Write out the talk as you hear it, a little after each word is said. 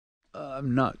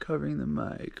I'm not covering the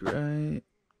mic, right?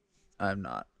 I'm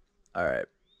not. All right.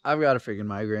 I've got a freaking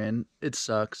migraine. It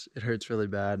sucks. It hurts really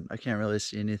bad. I can't really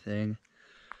see anything.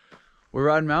 We're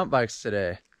riding mountain bikes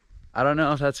today. I don't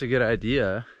know if that's a good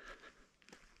idea.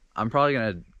 I'm probably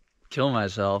going to kill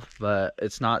myself, but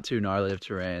it's not too gnarly of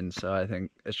terrain, so I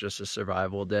think it's just a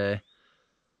survival day.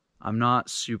 I'm not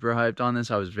super hyped on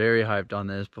this. I was very hyped on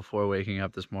this before waking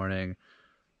up this morning.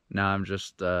 Now I'm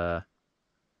just in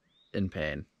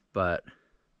pain, but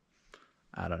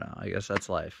I don't know. I guess that's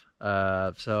life.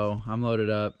 So I'm loaded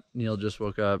up. Neil just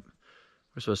woke up.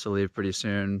 We're supposed to leave pretty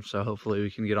soon, so hopefully we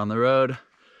can get on the road.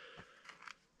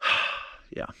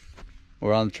 Yeah,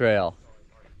 we're on the trail.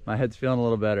 My head's feeling a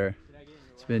little better.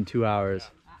 It's been 2 hours.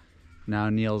 Now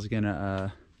Neil's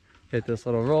gonna hit this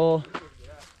little roll.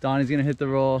 Donnie's gonna hit the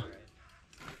roll.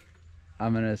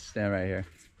 I'm gonna stand right here.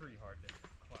 It's pretty hard to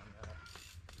climb that.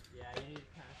 Yeah, you need to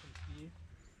pass some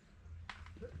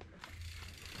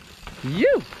speed.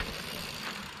 You!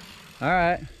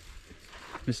 Alright.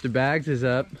 Mr. Bags is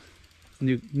up.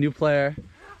 New player.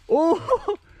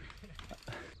 Oh!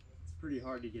 It's pretty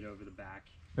hard to get over the back.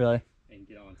 Really? And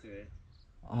get onto it.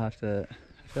 I'll have to,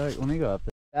 I feel like, let me go up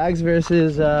there. Bags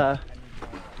versus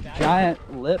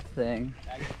giant lip thing.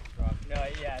 No,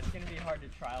 yeah, it's gonna be hard to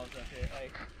trials up it.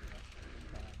 Like,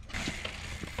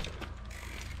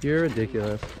 you're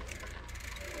ridiculous.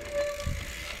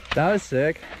 That was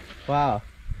sick. Wow.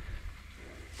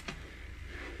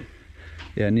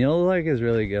 Yeah, Neil like is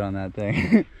really good on that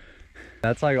thing.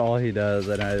 That's like all he does,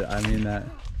 and I mean that.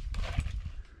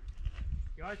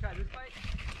 you wanna try this bike?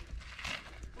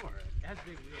 Alright, it has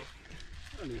big wheels.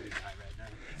 I don't need to die right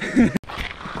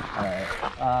now.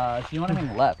 Alright. So you want to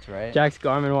hang left, right? Jack's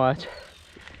Garmin watch.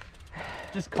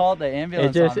 Just called the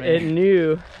ambulance. It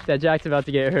knew that Jack's about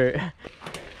to get hurt.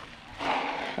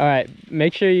 All right,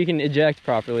 make sure you can eject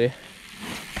properly.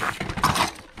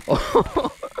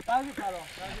 Oh.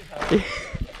 Dude,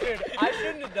 I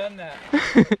shouldn't have done that.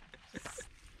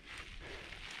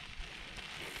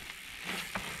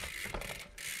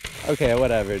 Okay,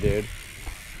 whatever, dude.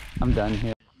 I'm done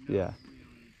here. Yeah.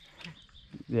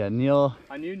 Yeah, Neil.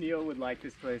 I knew Neil would like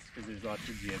this place because there's lots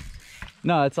of jibs.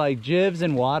 No, it's like jibs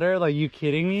and water. Like, you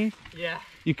kidding me? Yeah.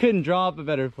 You couldn't draw up a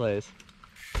better place.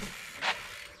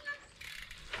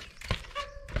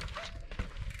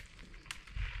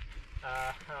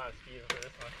 Speed for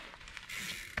this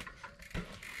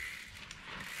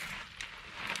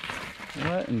one.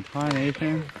 What in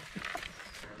tarnation?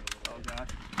 Oh gosh.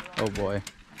 Oh boy.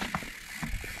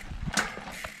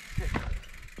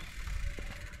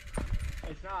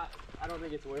 It's not, I don't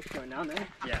think it's worth going down there.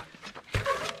 Yeah.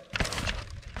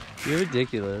 You're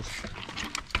ridiculous.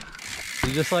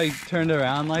 You just like turned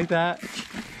around like that?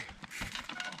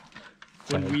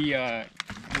 When we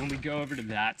go over to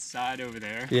that side over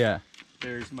there, Yeah.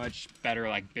 there's much better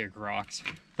like big rocks.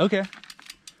 Okay.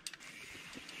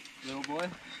 Little boy.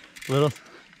 Little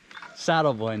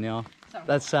saddle boy, Neil.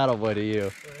 That's saddle boy to you.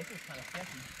 Oh, this is kind of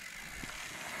sketchy.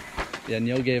 Yeah,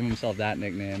 Neil gave himself that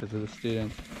nickname because of the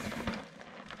students.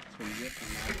 That's what you get from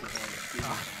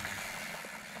that.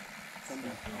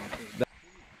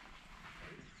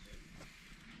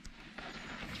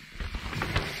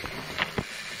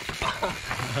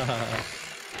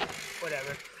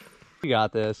 Whatever. You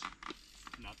got this.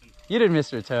 Nothing. You did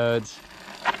Mr. Toads.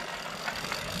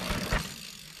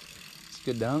 It's a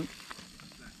good dunk.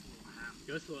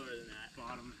 Go slower than that.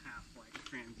 Bottom half like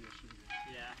transition.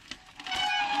 Yeah.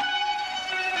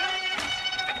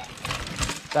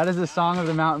 That is the song of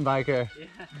the mountain biker. Yeah.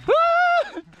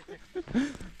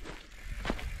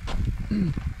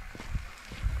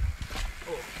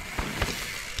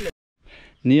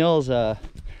 Neil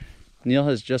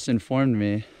has just informed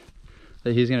me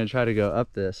that he's going to try to go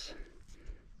up this.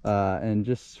 And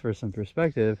just for some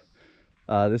perspective,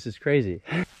 this is crazy.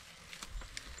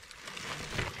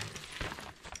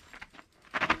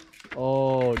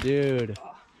 Oh, dude.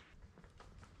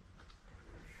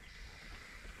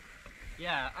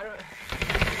 Yeah, I don't.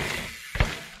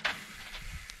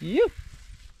 You.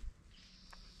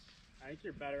 I think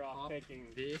you're better off taking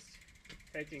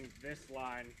this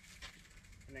line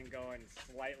and then going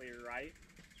slightly right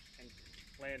and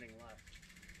landing left.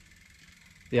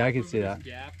 Yeah, I can see that.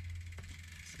 Gap,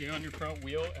 stay on your front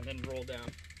wheel and then roll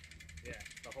down. Yeah,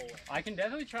 the whole way. I can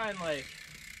definitely try and like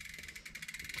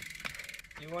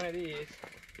do one of these.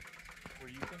 Were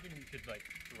you thinking you could like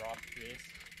drop this?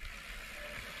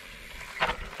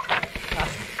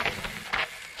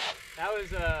 That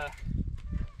was I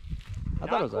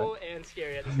thought not it was cool and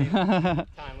scary at the same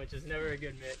time, which is never a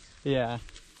good mix. Yeah.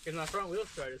 Because my front wheel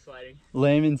started sliding.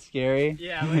 Lame and scary.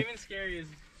 Yeah, lame and scary is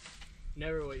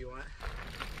never what you want.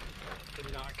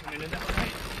 Did not come into that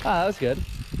right. Ah, that was good.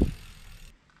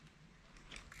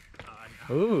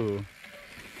 No. Ooh.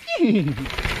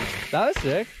 That was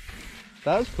sick.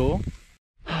 That was cool.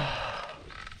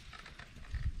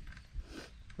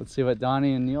 Let's see what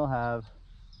Donnie and Neil have.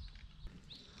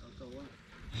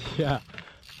 Yeah.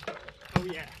 Oh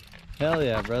yeah. Hell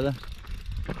yeah, brother.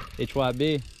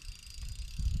 HYB.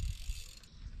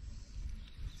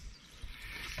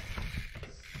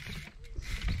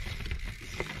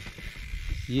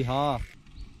 Yeehaw.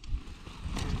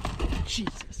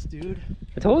 Jesus, dude.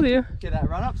 I told you. Okay, that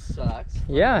run up sucks.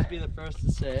 Yeah. Let's be the first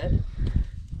to say it.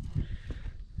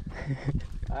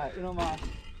 Alright, you know my.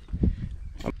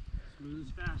 Smooth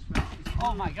as fast, fast as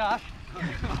Oh my gosh.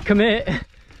 Commit.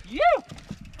 You! Oh,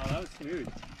 that was smooth.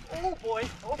 Oh boy,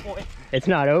 oh boy. It's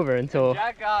not over until.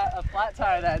 Jack got a flat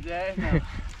tire that day. No.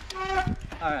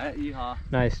 Alright, yeehaw.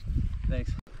 Nice.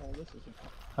 Thanks.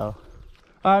 Oh.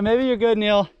 Alright, maybe you're good,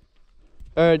 Neil.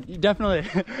 Or you definitely.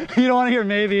 You don't want to hear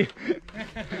maybe.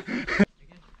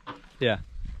 Yeah.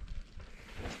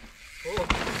 Cool.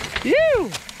 You!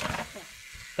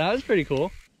 That was pretty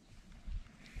cool.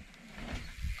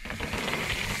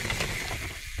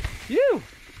 You!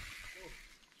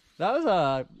 That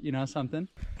was you know, something.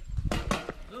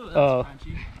 Ooh, that was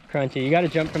crunchy. Crunchy. You got to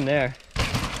jump from there.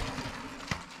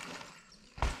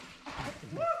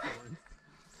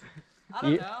 I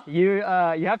don't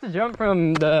know. You have to jump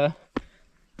from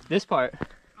this part.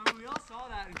 I mean, we all saw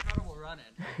that incredible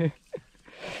running.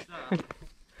 It's,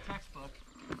 textbook.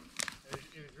 It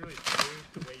was really smooth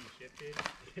the way you shifted.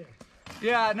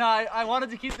 Yeah, no, I wanted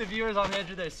to keep the viewers on the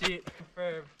edge of their seat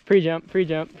for. Free jump, free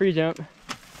jump, free jump.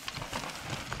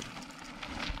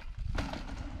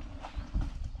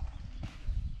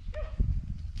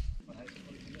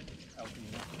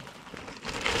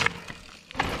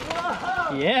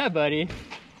 Whoa! Yeah, buddy.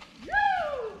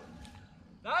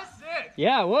 That's sick.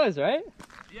 Yeah, it was, right?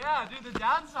 Yeah, dude, the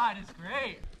downside is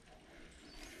great.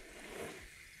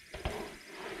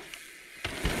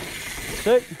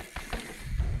 Sick.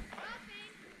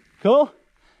 Cool.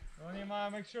 Only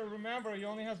make sure, remember, he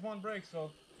only has one brake,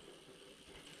 so.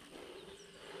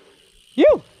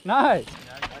 You! Nice.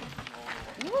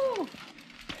 Woo!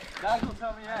 Guys will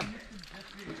tell me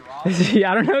in.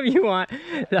 I don't know if you want.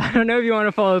 I don't know if you want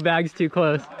to follow bags too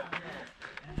close.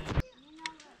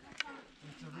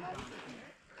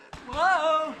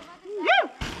 Whoa! You!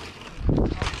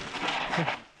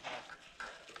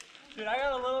 Dude, I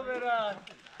got a little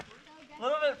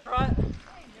bit front.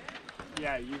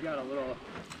 Yeah, you got a little.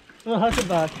 Little hustle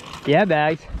back. Yeah,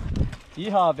 bags.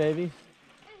 Yeehaw, baby.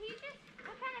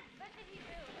 What kind of foot did he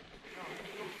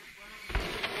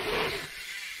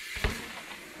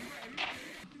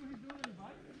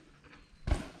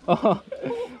do? Oh.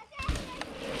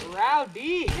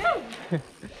 Rowdy!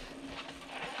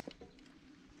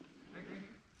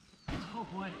 Oh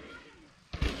boy.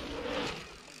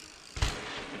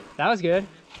 That was good.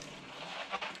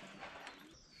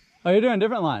 Oh, you're doing a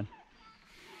different line.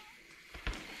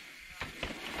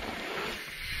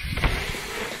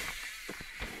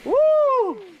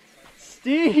 Woo!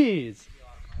 Steez!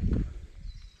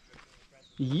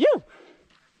 You!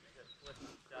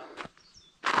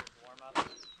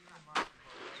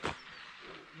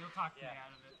 You'll talk me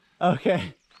out of it.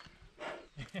 Okay.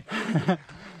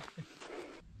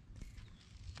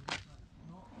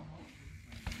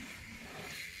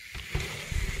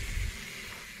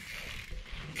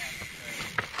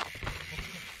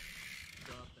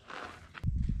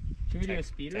 Should we do a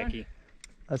speed run?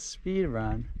 A speed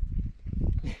run.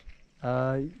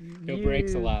 No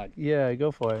brakes allowed. Yeah,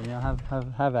 go for it. You know,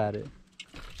 have at it.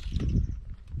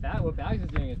 That what Bags is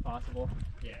doing is possible.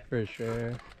 Yeah. For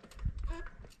sure.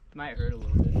 Might hurt a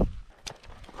little bit.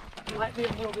 Might be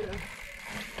a little bit of...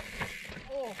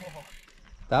 Oh.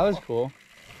 That was cool.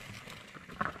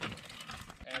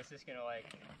 And it's just gonna like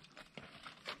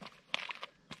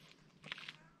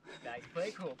Bags,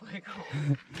 play cool, play cool.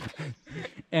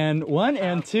 And 1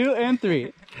 and 2 and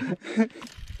 3.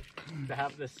 To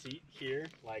have the seat here,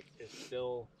 like, is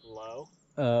still low,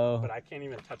 Oh. but I can't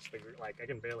even touch the, like, I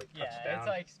can barely touch Yeah, down. it's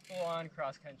like full on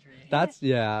cross country. That's,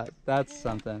 yeah, that's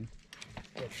something.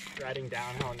 It's riding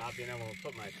downhill and not being able to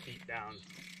put my feet down.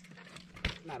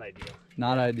 Not ideal.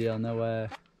 Not ideal, no way.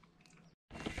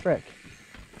 Frick.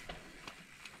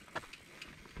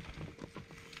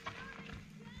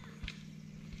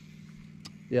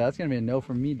 Yeah, that's gonna be a no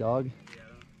from me, dog. Yeah,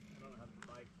 I don't have the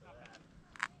bike for that.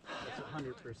 It's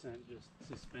 100% just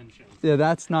suspension. Yeah,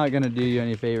 that's not gonna do you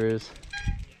any favors.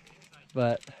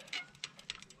 But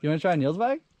you wanna try Neil's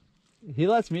bike? He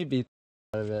lets me beat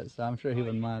the out of it, so I'm sure he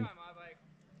wouldn't mind.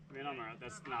 I mean, I don't know,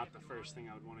 that's not the first thing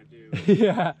I would want to do.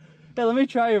 Yeah. Hey, let me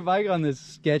try your bike on this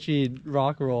sketchy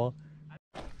rock roll.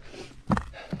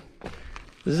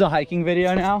 This is a hiking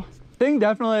video now. Thing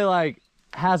definitely like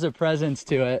has a presence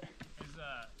to it.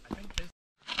 I think this,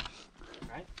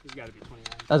 right? He's got to be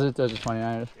 29. Those are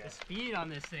 29. The speed on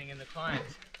this thing and the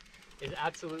climbs is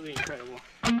absolutely incredible.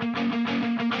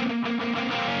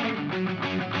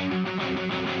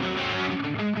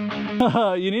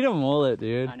 You need a mullet,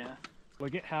 dude. I know.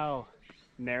 Look at how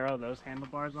narrow those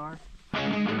handlebars are.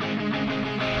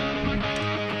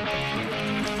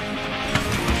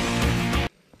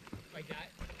 Like that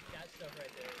stuff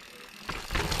right there.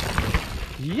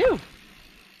 You.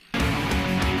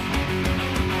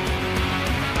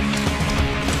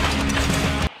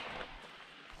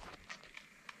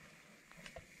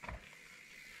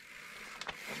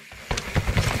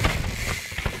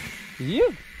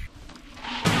 You.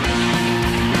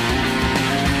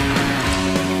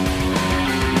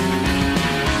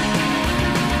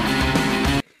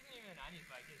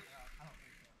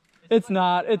 It's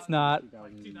not. It's not.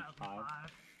 2005.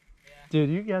 Dude,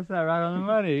 you guessed that right on the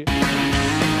money.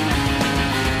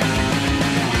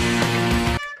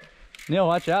 Neil,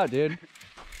 watch out, dude.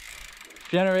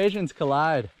 Generations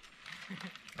collide.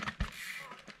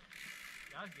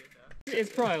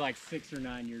 It's probably like 6 or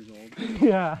 9 years old.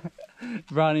 Yeah.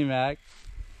 Bronny Mac.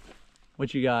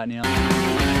 What you got, Neil?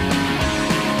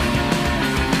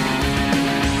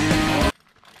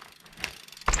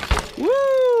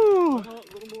 Woo! A little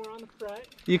more on the front.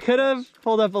 You could have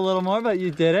pulled up a little more, but you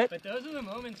did it. But those are the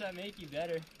moments that make you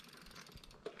better.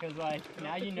 Because like,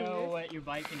 now you know what your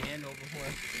bike can handle before.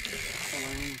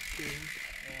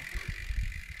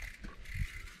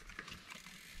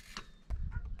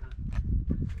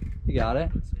 You got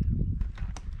it.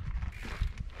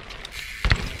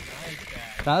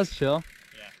 Nice, That was chill.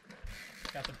 yeah.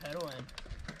 Got the pedal in.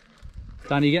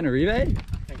 Don, you getting a rebate? I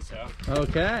think so.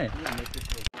 Okay. I'm gonna make this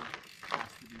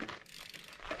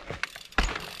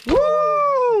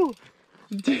Woo!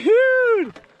 Dude!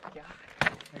 look.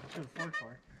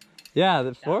 Yeah, the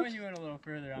That fork? one you went a little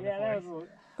further on Yeah, the that fork. was.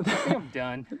 I think I'm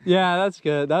done. Yeah, that's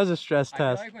good. That was a stress I feel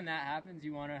test. like when that happens,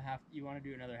 you wanna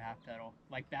do another half pedal,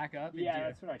 like back up. And Yeah, do,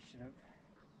 that's what I should have.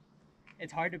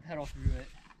 it's hard to pedal through it.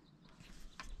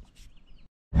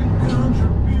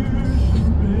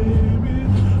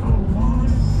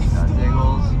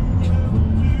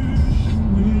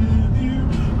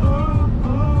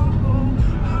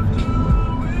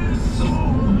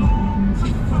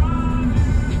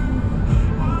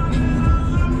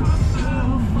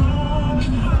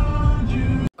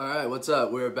 Alright, what's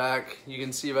up? We're back. You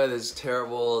can see by this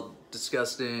terrible,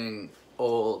 disgusting,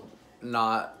 old,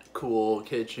 not cool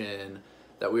kitchen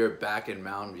that we are back in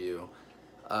Mountain View.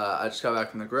 I just got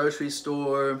back from the grocery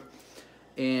store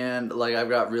and like I've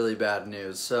got really bad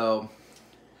news. So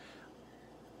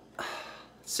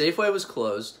Safeway was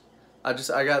closed. there's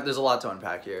a lot to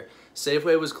unpack here.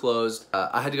 Safeway was closed.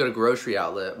 I had to go to grocery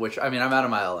outlet, which, I mean, I'm out of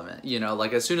my element. You know,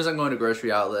 like as soon as I'm going to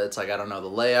grocery outlet, it's like I don't know the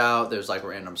layout. There's like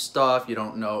random stuff. You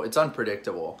don't know. It's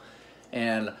unpredictable.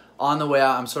 And on the way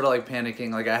out, I'm sort of like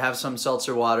panicking. Like I have some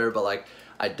seltzer water, but like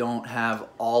I don't have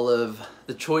all of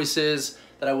the choices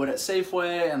that I would at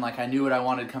Safeway. And like I knew what I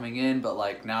wanted coming in, but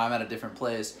like now I'm at a different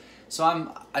place.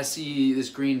 So I see this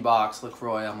green box,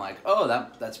 LaCroix. I'm like, oh,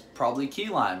 that's probably key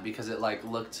lime because it like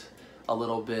looked a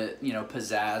little bit, you know,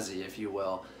 pizzazzy, if you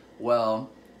will. Well,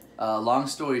 long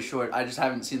story short, I just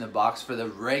haven't seen the box for the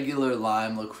regular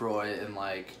lime LaCroix in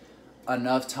like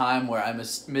enough time where I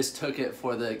mistook it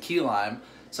for the key lime.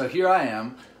 So here I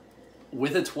am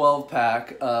with a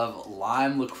 12-pack of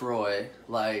lime LaCroix.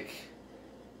 Like,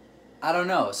 I don't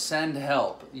know, send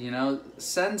help, you know,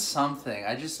 send something.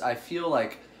 I feel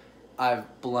like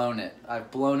I've blown it.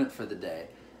 I've blown it for the day.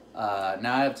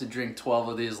 Now I have to drink 12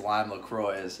 of these lime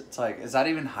LaCroix. It's like, is that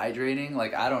even hydrating?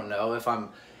 Like, I don't know if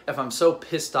I'm so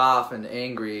pissed off and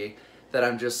angry that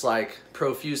I'm just like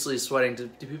profusely sweating.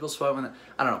 Do people sweat when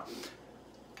I don't know.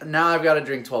 Now I've got to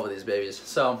drink 12 of these babies.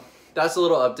 So that's a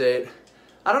little update.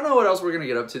 I don't know what else we're going to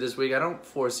get up to this week. I don't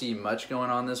foresee much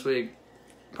going on this week.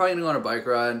 Probably going to go on a bike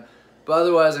ride. But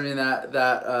otherwise, I mean,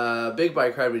 that big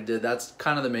bike ride we did, that's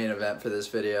kind of the main event for this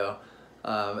video.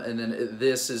 And then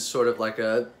this is sort of like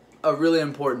a really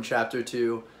important chapter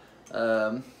too.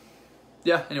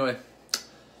 Yeah, anyway.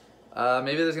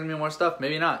 Maybe there's going to be more stuff.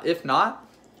 Maybe not. If not,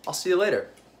 I'll see you later.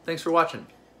 Thanks for watching.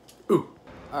 Ooh.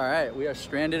 Alright, we are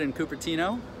stranded in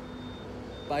Cupertino.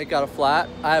 Bike got a flat.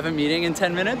 I have a meeting in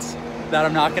 10 minutes that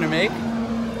I'm not going to make.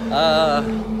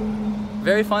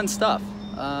 Very fun stuff.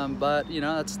 But, you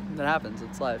know, that happens.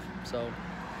 It's life. So,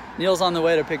 Neil's on the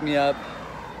way to pick me up.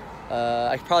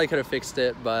 I probably could have fixed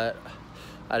it, but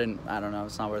I don't know.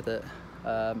 It's not worth it.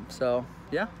 So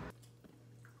yeah.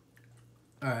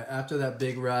 All right, after that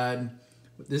big ride,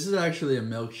 this is actually a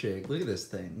milkshake. Look at this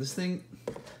thing. This thing,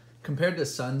 compared to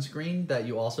sunscreen that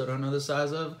you also don't know the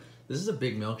size of, this is a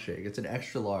big milkshake. It's an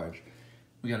extra large.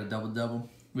 We got a double.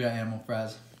 We got animal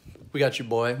fries. We got your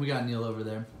boy. We got Neil over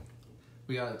there.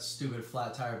 We got a stupid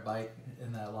flat tire bike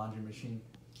in that laundry machine.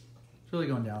 It's really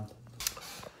going down.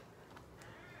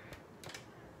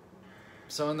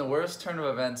 So in the worst turn of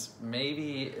events,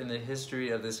 maybe in the history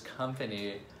of this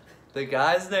company, the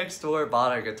guys next door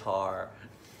bought a guitar.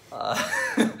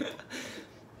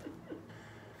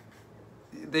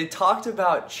 They talked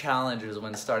about challenges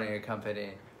when starting a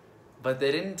company, but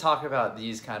they didn't talk about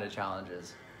these kind of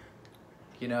challenges.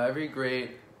 You know, every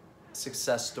great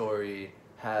success story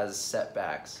has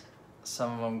setbacks.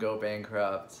 Some of them go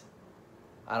bankrupt.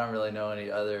 I don't really know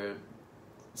any other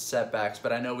setbacks,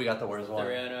 but I know we got the worst one.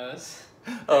 Theranos.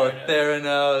 Oh,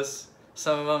 Theranos.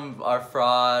 Some of them are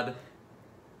fraud,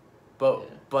 but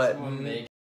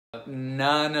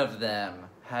none of them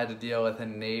had to deal with a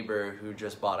neighbor who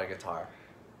just bought a guitar.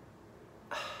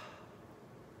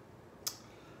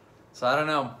 So I don't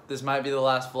know. This might be the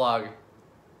last vlog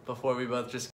before we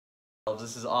both just.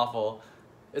 This is awful.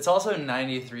 It's also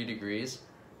 93 degrees.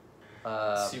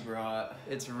 Super hot.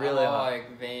 It's really hot. I'm all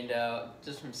like veined out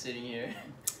just from sitting here.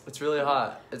 It's really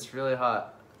hot. It's really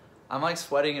hot. I'm like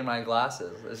sweating in my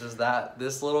glasses. It's just that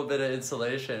this little bit of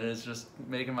insulation is just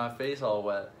making my face all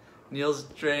wet. Neil's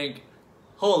drank.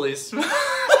 Holy smoke.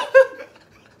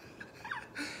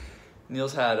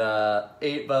 Neil's had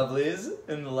 8 bubblies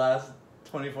in the last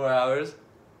 24 hours.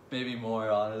 Maybe more,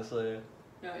 honestly.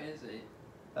 No, it is 8.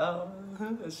 Oh,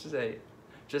 it's just 8.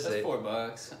 Just That's 8.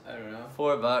 $4. I don't know.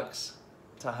 $4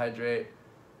 to hydrate.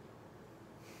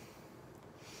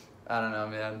 I don't know,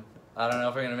 man. I don't know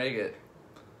if we're gonna make it.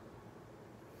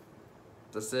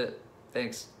 That's it.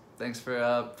 Thanks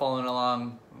for following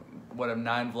along. What,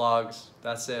 9 vlogs.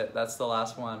 That's it. That's the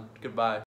last one. Goodbye.